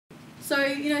So,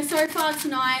 so far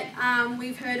tonight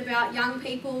we've heard about young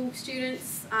people,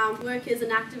 students, workers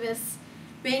and activists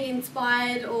being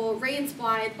inspired or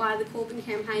re-inspired by the Corbyn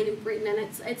campaign in Britain, and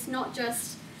it's not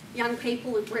just young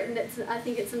people in Britain. I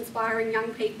think it's inspiring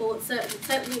young people. It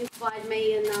certainly inspired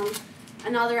me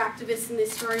and other activists in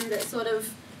this room that sort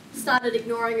of started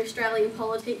ignoring Australian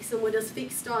politics and were just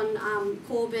fixed on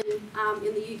Corbyn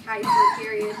in the UK for a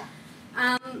period.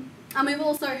 And we've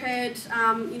also heard,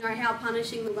 how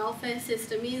punishing the welfare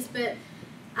system is, but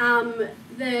how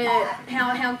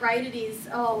great it is.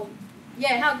 How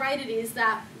great it is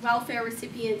that welfare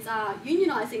recipients are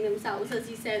unionising themselves, as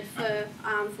you said, for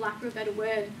lack of a better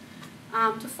word,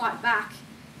 to fight back.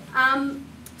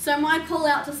 So my call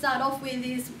out to start off with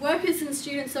is workers and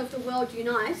students of the world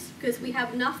unite, because we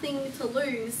have nothing to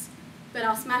lose but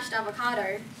our smashed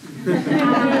avocado.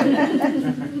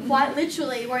 Quite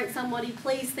literally, won't somebody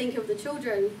please think of the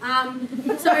children?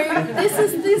 So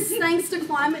this thanks to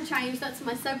climate change, that's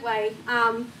my segue,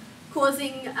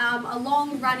 causing a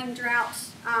long-running drought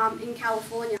in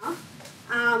California,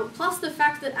 plus the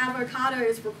fact that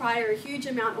avocados require a huge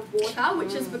amount of water,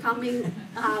 which is becoming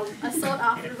a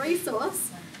sought-after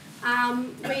resource.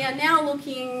 We are now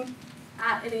looking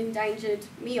at an endangered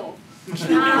meal. Or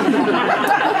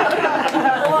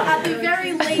at the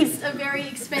very least, a very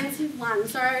expensive one.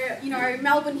 So,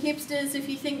 Melbourne hipsters, if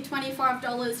you think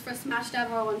 $25 for a smashed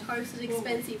avo on toast is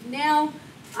expensive now,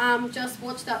 just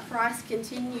watch that price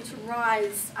continue to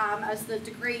rise as the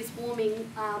degrees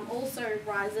warming also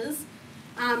rises.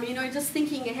 Just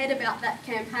thinking ahead about that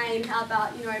campaign, how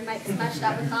about, make smashed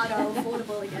avocado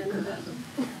affordable again.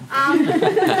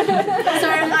 So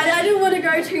I don't want to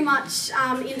go too much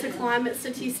into climate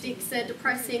statistics. They're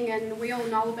depressing and we all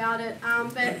know about it.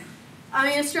 But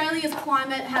Australia's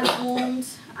climate has warmed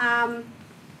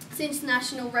since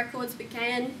national records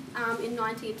began in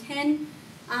 1910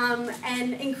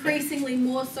 and increasingly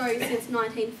more so since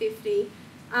 1950.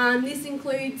 This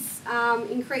includes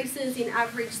increases in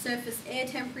average surface air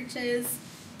temperatures,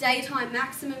 daytime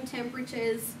maximum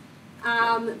temperatures.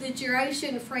 The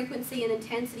duration, frequency and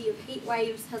intensity of heat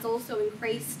waves has also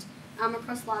increased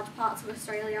across large parts of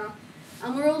Australia.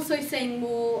 And we're also seeing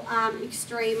more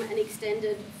extreme and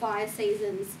extended fire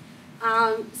seasons.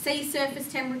 Sea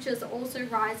surface temperatures are also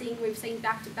rising. We've seen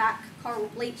back-to-back coral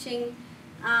bleaching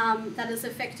that has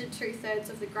affected 2/3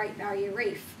 of the Great Barrier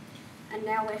Reef. And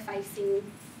now we're facing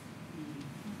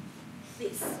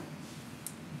this.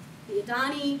 The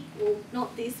Adani, well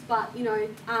not this, but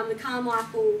the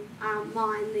Carmichael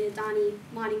mine, the Adani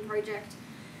mining project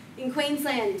in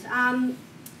Queensland.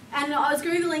 And I was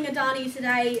Googling Adani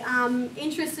today.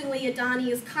 Interestingly, Adani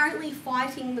is currently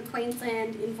fighting the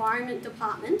Queensland Environment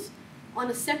Department on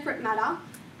a separate matter,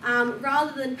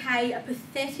 rather than pay a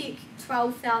pathetic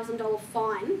 $12,000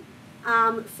 fine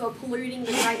for polluting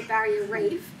the Great Barrier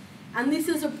Reef. And this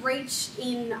is a breach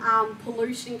in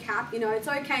pollution cap. It's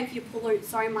okay if you pollute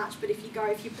so much, but if you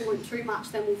pollute too much,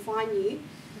 then we'll fine you.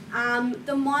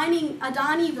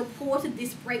 Adani reported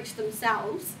this breach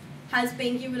themselves, has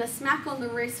been given a smack on the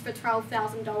wrist for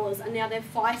 $12,000, and now they're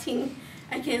fighting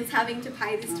against having to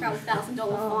pay this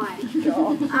 $12,000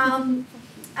 fine.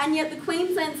 And yet the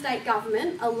Queensland state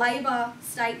government, a Labor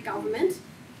state government,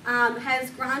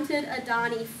 has granted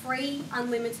Adani free,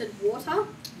 unlimited water,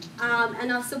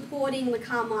 and are supporting the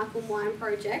Carmichael mine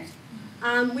project,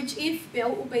 which, if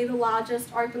built, will be the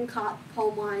largest open-cut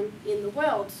coal mine in the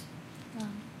world.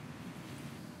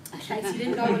 Okay, so you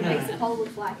didn't know what a piece of coal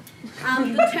looked like.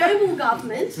 The Turnbull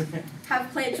government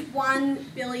have pledged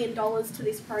 $1 billion to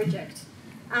this project.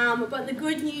 But the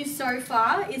good news so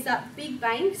far is that big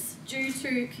banks, due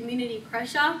to community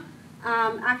pressure,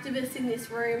 activists in this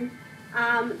room,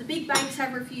 the big banks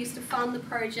have refused to fund the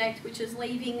project, which is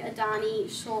leaving Adani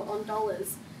short on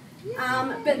dollars.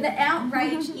 But the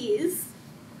outrage is,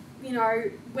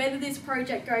 whether this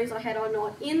project goes ahead or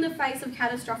not, in the face of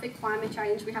catastrophic climate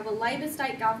change, we have a Labor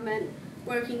state government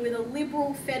working with a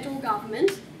Liberal federal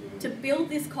government to build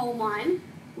this coal mine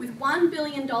with $1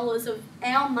 billion of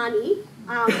our money,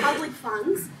 public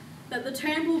funds, that the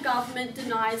Turnbull government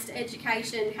denies to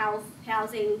education, health,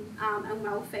 housing and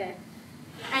welfare.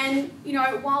 And,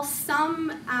 while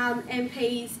some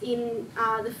MPs in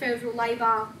the federal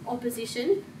Labor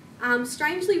opposition,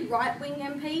 strangely right-wing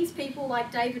MPs, people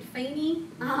like David Feeney,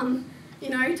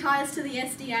 ties to the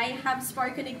SDA, have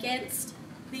spoken against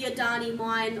the Adani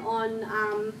mine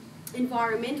on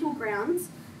environmental grounds.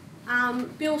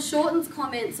 Bill Shorten's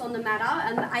comments on the matter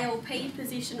and the ALP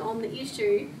position on the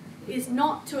issue is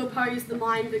not to oppose the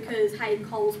mine because, hey,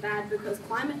 coal's bad because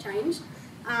climate change,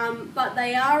 but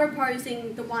they are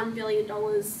opposing the $1 billion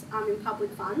in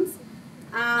public funds.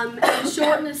 And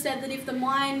Shorten has said that if the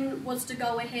mine was to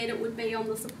go ahead, it would be on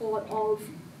the support of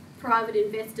private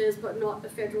investors, but not the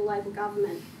federal Labor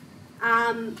government.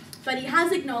 But he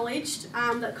has acknowledged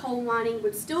that coal mining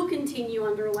would still continue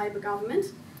under a Labor government,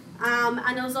 and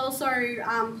has also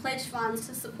pledged funds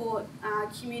to support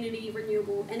community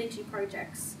renewable energy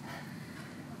projects.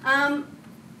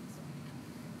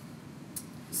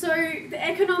 So the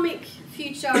economic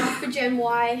future for Gen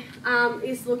Y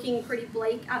is looking pretty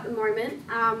bleak at the moment.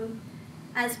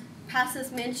 As Pass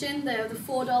has mentioned, the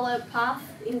 $4 path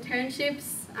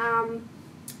internships.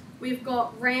 We've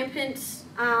got rampant,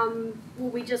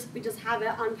 we just have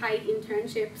it, unpaid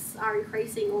internships are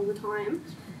increasing all the time.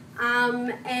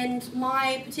 And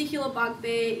my particular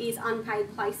bugbear is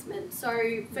unpaid placement.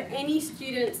 So for any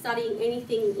student studying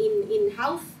anything in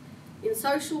health, in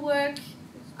social work,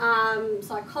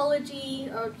 psychology,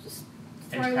 or just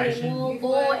throw in more,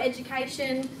 law,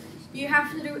 education, you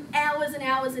have to do hours and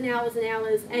hours and hours and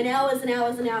hours and hours and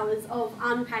hours and hours of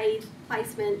unpaid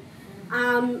placement.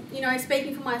 You know,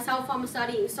 speaking for myself, I'm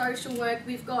studying social work.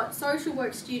 We've got social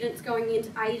work students going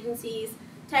into agencies,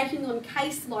 taking on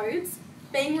caseloads,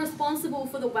 being responsible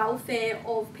for the welfare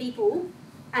of people,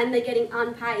 and they're getting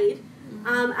unpaid.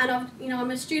 And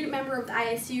I'm a student member of the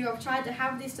ASU. I've tried to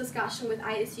have this discussion with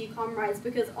ASU comrades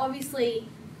because obviously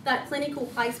that clinical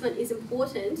placement is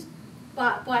important,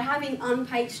 but by having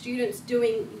unpaid students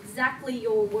doing exactly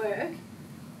your work,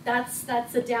 that's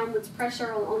a downwards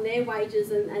pressure on their wages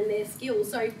and their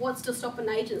skills. So what's to stop an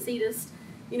agency just,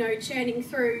 you know, churning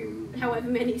through however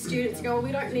many students go, well,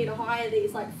 we don't need to hire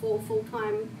these like 4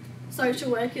 full-time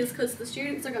social workers because the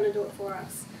students are going to do it for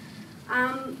us.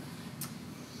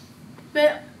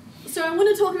 So I want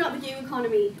to talk about the gig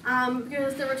economy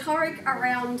because the rhetoric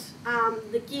around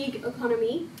the gig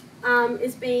economy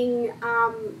is being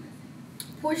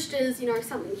pushed as, you know,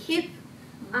 something hip.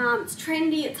 It's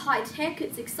trendy, it's high tech,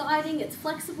 it's exciting, it's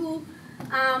flexible,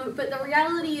 but the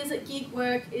reality is that gig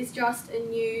work is just a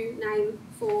new name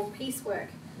for piecework.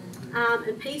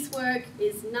 And piecework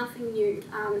is nothing new.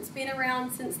 It's been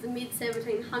around since the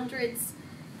mid-1700s.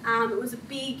 It was a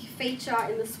big feature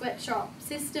in the sweatshop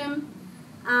system,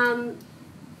 and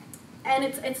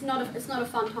it's not a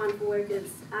fun time for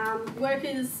workers.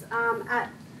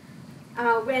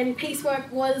 When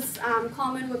piecework was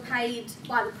common, were paid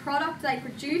by the product they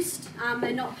produced.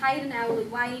 They're not paid an hourly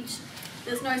wage.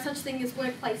 There's no such thing as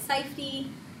workplace safety.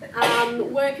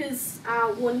 Workers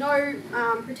wore no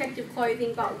protective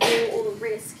clothing but wore all the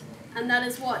risk. And that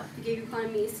is what the gig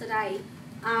economy is today.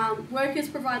 Workers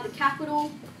provide the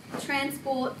capital, the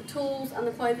transport, the tools and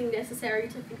the clothing necessary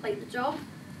to complete the job.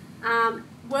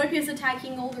 Workers are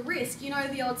taking all the risk. You know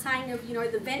the old saying of, you know,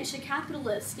 the venture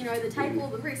capitalists, you know, they take all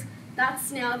the risk.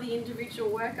 That's now the individual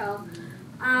worker.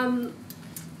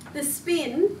 The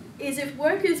spin is if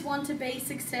workers want to be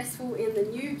successful in the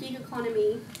new gig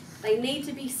economy, they need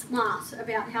to be smart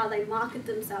about how they market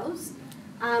themselves.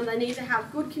 They need to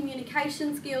have good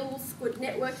communication skills, good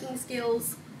networking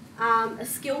skills, a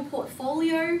skill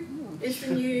portfolio is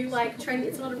the new trend.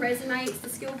 It's not a resume, it's the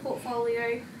skill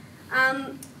portfolio.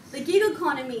 The gig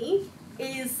economy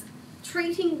is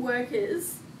treating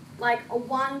workers like a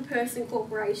one-person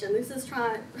corporation. This is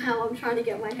how I'm trying to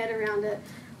get my head around it,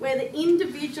 where the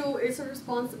individual is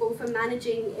responsible for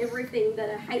managing everything that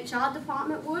a HR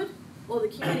department would, or the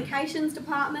communications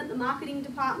department, the marketing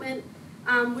department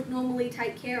would normally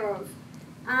take care of.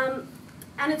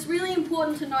 And it's really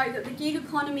important to note that the gig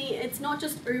economy, it's not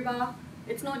just Uber,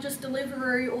 it's not just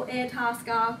Deliveroo or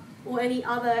Airtasker or any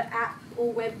other app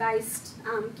or web-based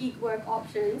gig work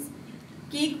options.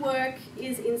 Gig work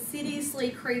is insidiously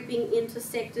creeping into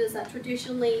sectors that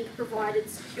traditionally provided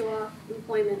secure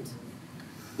employment.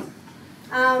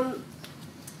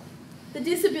 The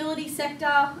disability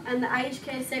sector and the aged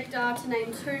care sector, to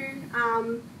name two,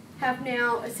 have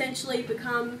now essentially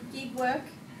become gig work.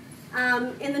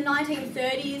 In the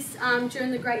 1930s,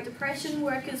 during the Great Depression,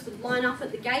 workers would line up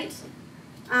at the gate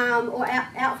or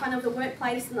out front of the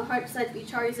workplace in the hopes they'd be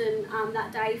chosen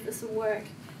that day for some work.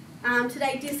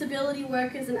 Today, disability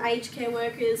workers and aged care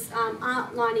workers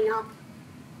aren't lining up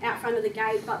out front of the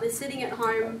gate, but they're sitting at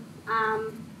home,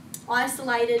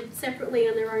 isolated separately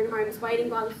in their own homes, waiting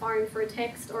by the phone for a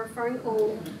text or a phone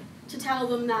call to tell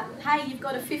them that, hey, you've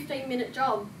got a 15-minute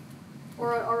job,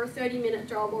 or a 30-minute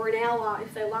job, or an hour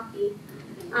if they're lucky.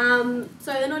 So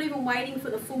they're not even waiting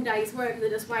for the full day's work, they're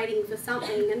just waiting for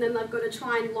something, and then they've got to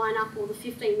try and line up all the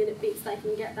 15-minute bits they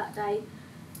can get that day.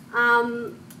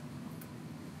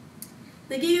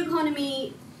 The gig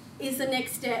economy is the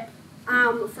next step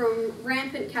from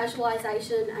rampant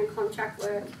casualisation and contract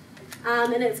work.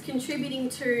 and it's contributing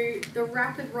to the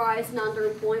rapid rise in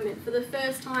underemployment. For the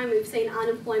first time, we've seen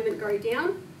unemployment go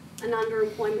down and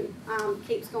underemployment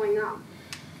keeps going up.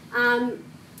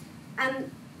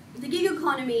 And the gig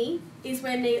economy is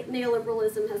where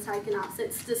neoliberalism has taken us.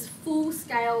 It's this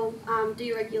full-scale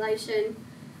deregulation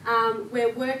where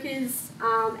workers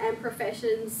and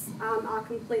professions are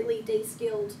completely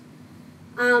de-skilled.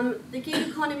 The gig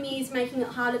economy is making it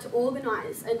harder to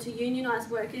organise and to unionise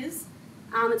workers.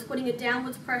 It's putting a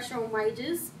downwards pressure on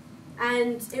wages,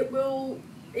 and it will,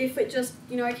 if it just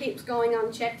keeps going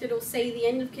unchecked, it'll see the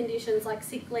end of conditions like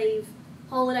sick leave,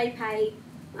 holiday pay,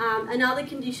 and other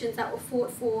conditions that were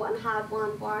fought for and hard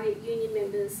won by union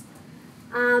members.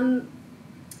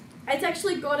 It's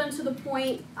actually gotten to the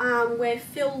point where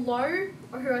Phil Lowe,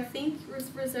 who I think was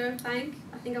Reserve Bank,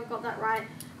 I think I've got that right,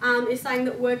 is saying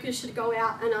that workers should go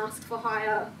out and ask for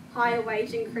higher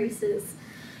wage increases.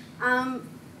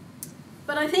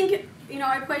 But I think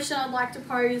a question I'd like to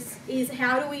pose is,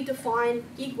 how do we define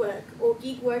gig work or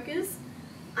gig workers?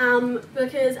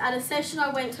 Because at a session I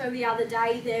went to the other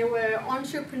day, there were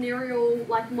entrepreneurial,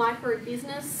 like micro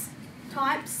business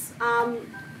types,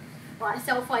 like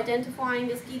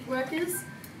self-identifying as gig workers.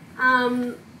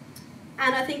 And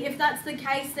I think if that's the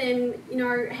case, then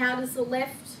how does the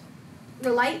left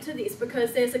relate to this?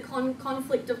 Because there's a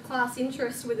conflict of class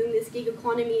interest within this gig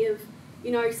economy of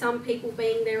some people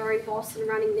being their own boss and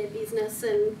running their business,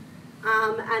 and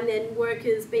then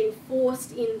workers being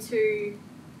forced into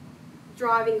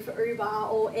driving for Uber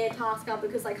or Airtasker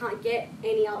because they can't get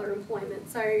any other employment.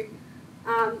 So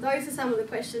those are some of the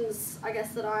questions, I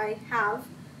guess, that I have.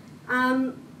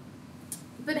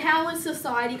 But how is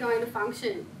society going to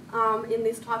function in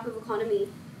this type of economy?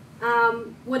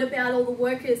 What about all the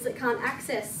workers that can't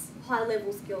access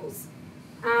high-level skills?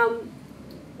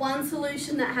 One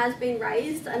solution that has been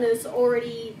raised and is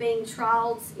already being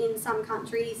trialled in some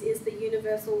countries is the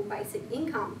universal basic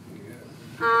income.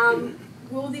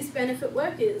 Will this benefit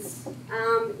workers?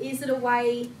 Is it a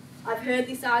way, I've heard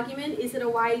this argument, is it a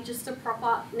way just to prop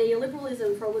up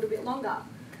neoliberalism for a little bit longer?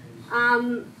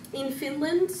 In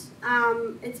Finland,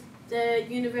 it's the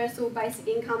universal basic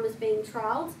income is being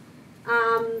trialled.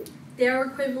 Their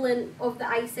equivalent of the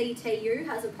ACTU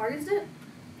has opposed it,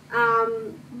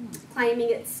 claiming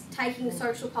it's taking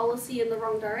social policy in the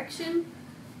wrong direction,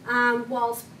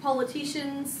 whilst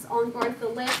politicians on both the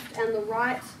left and the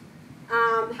right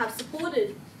have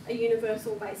supported a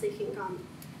universal basic income.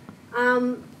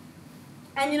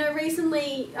 And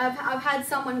recently I've had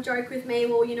someone joke with me,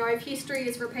 well, if history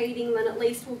is repeating, then at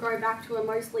least we'll go back to a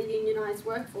mostly unionised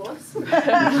workforce.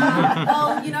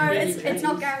 Well, it's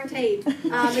not guaranteed.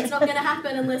 It's not going to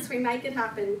happen unless we make it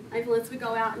happen, unless we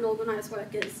go out and organise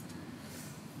workers.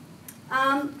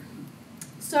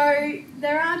 So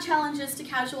there are challenges to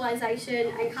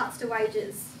casualisation and cuts to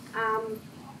wages.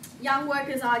 Young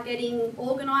workers are getting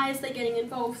organised, they're getting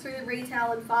involved through the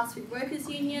Retail and Fast Food Workers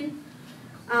Union,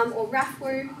 or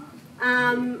RAFWU,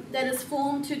 that is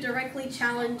formed to directly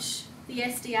challenge the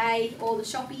SDA or the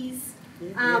shoppies,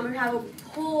 who have a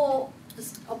poor,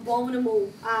 just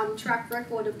abominable track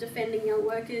record of defending young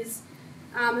workers,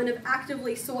 and have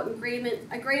actively sought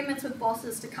agreements with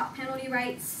bosses to cut penalty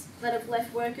rates that have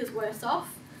left workers worse off.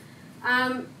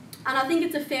 And I think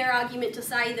it's a fair argument to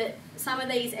say that some of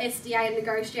these SDA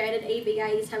negotiated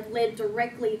EBAs have led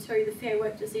directly to the Fair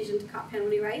Work decision to cut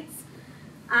penalty rates,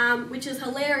 which is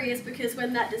hilarious because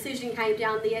when that decision came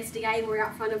down, the SDA were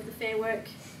out front of the Fair Work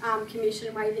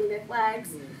Commission waving their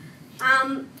flags.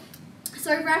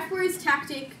 So RAFWU's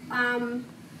tactic,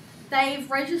 they've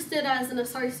registered as an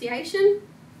association.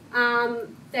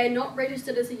 They're not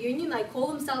registered as a union. They call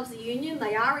themselves a union.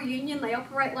 They are a union. They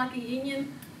operate like a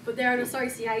union, but they're an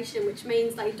association, which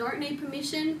means they don't need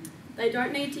permission. They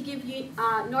don't need to give you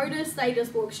notice. They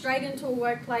just walk straight into a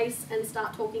workplace and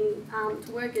start talking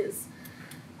to workers.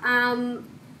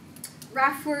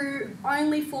 RAFWU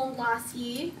only formed last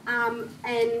year,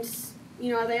 and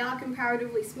they are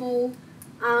comparatively small,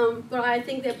 but I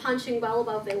think they're punching well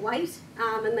above their weight,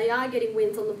 and they are getting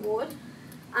wins on the board.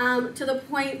 To the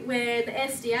point where the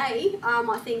SDA,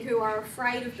 I think, who are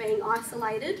afraid of being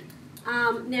isolated,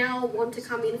 now want to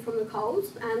come in from the cold,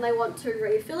 and they want to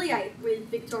re-affiliate with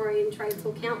Victorian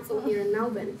Tradescore Council here in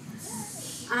Melbourne.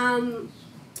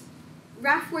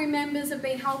 RAFWU members have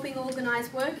been helping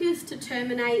organise workers to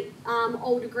terminate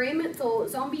old agreements or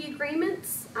zombie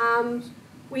agreements,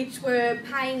 which were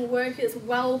paying workers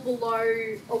well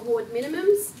below award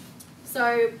minimums.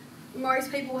 So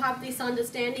most people have this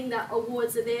understanding that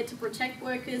awards are there to protect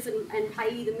workers and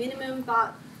pay you the minimum,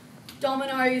 but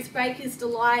Domino's, Baker's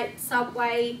Delight,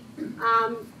 Subway,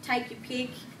 take your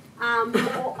pick,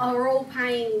 are all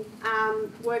paying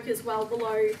workers well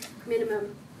below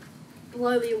minimum,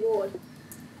 below the award.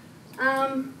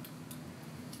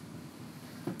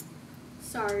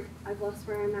 So I've lost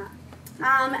where I'm at.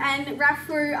 And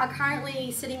RAFRU are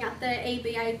currently sitting at the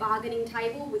EBA bargaining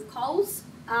table with Coles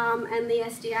and the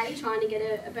SDA, trying to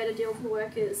get a better deal for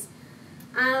workers.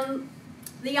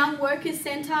 The Young Workers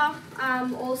Centre,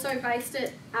 also based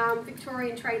at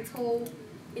Victorian Trades Hall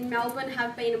in Melbourne,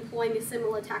 have been employing a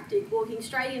similar tactic, walking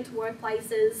straight into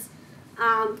workplaces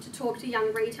to talk to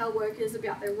young retail workers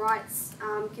about their rights,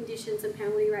 conditions and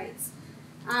penalty rates.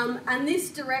 And this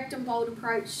direct and bold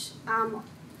approach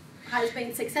has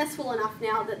been successful enough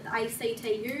now that the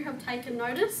ACTU have taken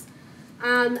notice,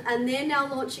 and they're now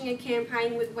launching a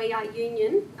campaign with We Are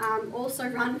Union, also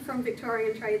run from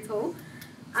Victorian Trades Hall,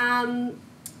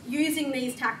 using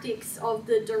these tactics of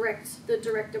the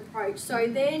direct approach. So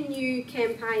their new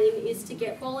campaign is to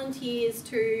get volunteers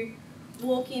to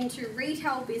walk into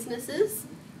retail businesses,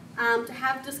 to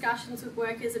have discussions with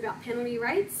workers about penalty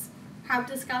rates, have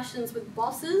discussions with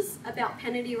bosses about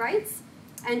penalty rates,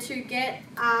 and to get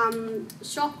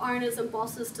shop owners and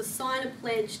bosses to sign a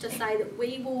pledge to say that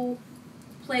we will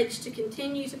pledge to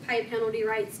continue to pay penalty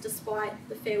rates despite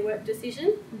the Fair Work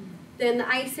decision. Then the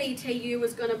ACTU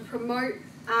is going to promote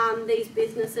these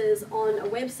businesses on a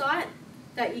website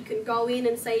that you can go in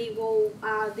and see, well,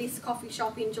 this coffee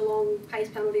shop in Geelong pays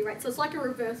penalty rates. So it's like a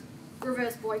reverse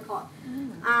boycott.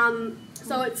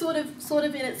 So it's sort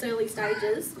of in its early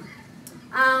stages.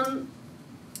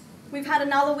 We've had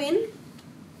another win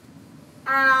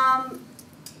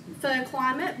for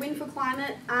climate, Win for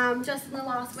Climate. Just in the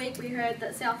last week we heard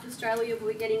that South Australia will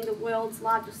be getting the world's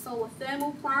largest solar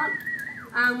thermal plant,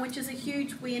 which is a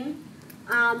huge win,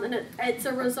 and it's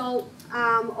a result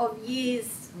of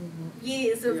years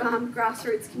of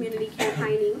grassroots community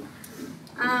campaigning.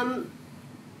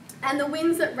 And the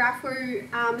wins that RAFRU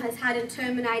has had in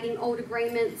terminating old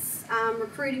agreements,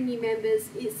 recruiting new members,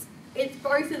 it's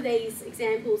both of these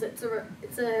examples. It's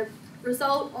a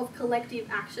result of collective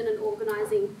action and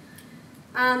organising.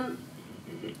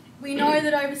 We know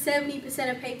that over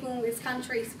 70% of people in this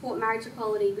country support marriage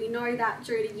equality. We know that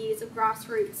due to years of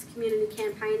grassroots community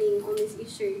campaigning on this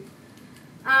issue.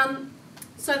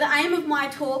 So the aim of my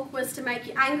talk was to make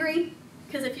you angry,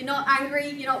 because if you're not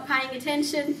angry, you're not paying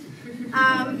attention.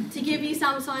 To give you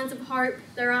some signs of hope.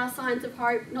 There are signs of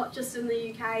hope, not just in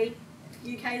the UK.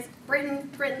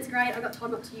 Britain's great. I got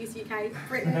told not to use UK,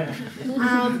 Britain.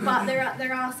 But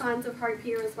there are signs of hope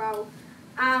here as well.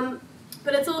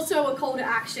 But it's also a call to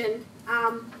action.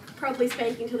 Probably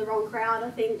speaking to the wrong crowd. I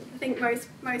think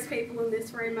most people in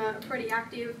this room are pretty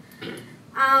active.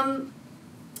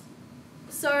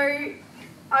 So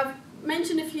I've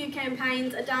mentioned a few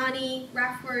campaigns: Adani,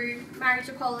 RAFRU, marriage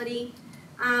equality.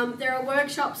 There are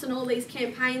workshops and all these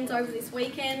campaigns over this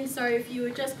weekend, so if you were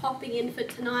just popping in for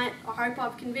tonight, I hope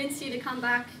I've convinced you to come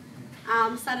back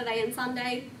Saturday and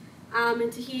Sunday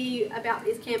and to hear about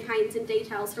these campaigns and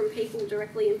details from people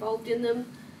directly involved in them.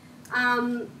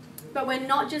 But we're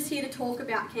not just here to talk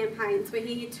about campaigns, we're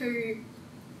here to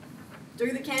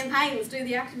do the campaigns, do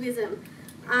the activism.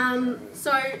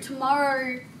 So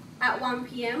tomorrow at 1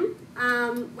 PM,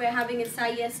 we're having a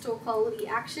Say Yes to Equality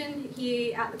action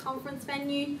here at the conference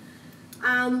venue.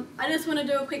 I just want to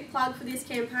do a quick plug for this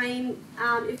campaign.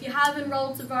 If you have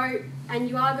enrolled to vote and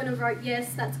you are going to vote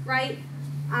yes, that's great.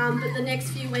 But the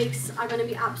next few weeks are going to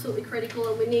be absolutely critical,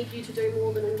 and we need you to do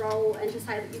more than enrol and to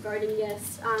say that you're voting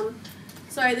yes.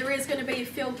 So there is going to be a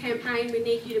field campaign. We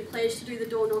need you to pledge to do the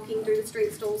door knocking, do the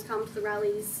street stalls, come to the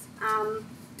rallies,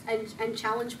 and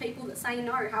challenge people that say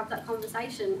no. Have that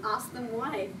conversation. Ask them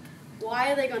why.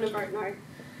 Why are they going to vote no?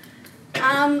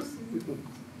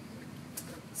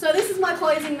 So this is my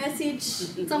closing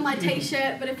message. It's on my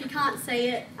t-shirt, but if you can't see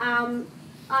it,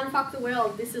 unfuck the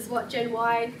world. This is what Gen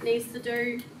Y needs to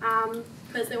do,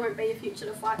 because there won't be a future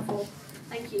to fight for.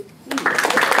 Thank you.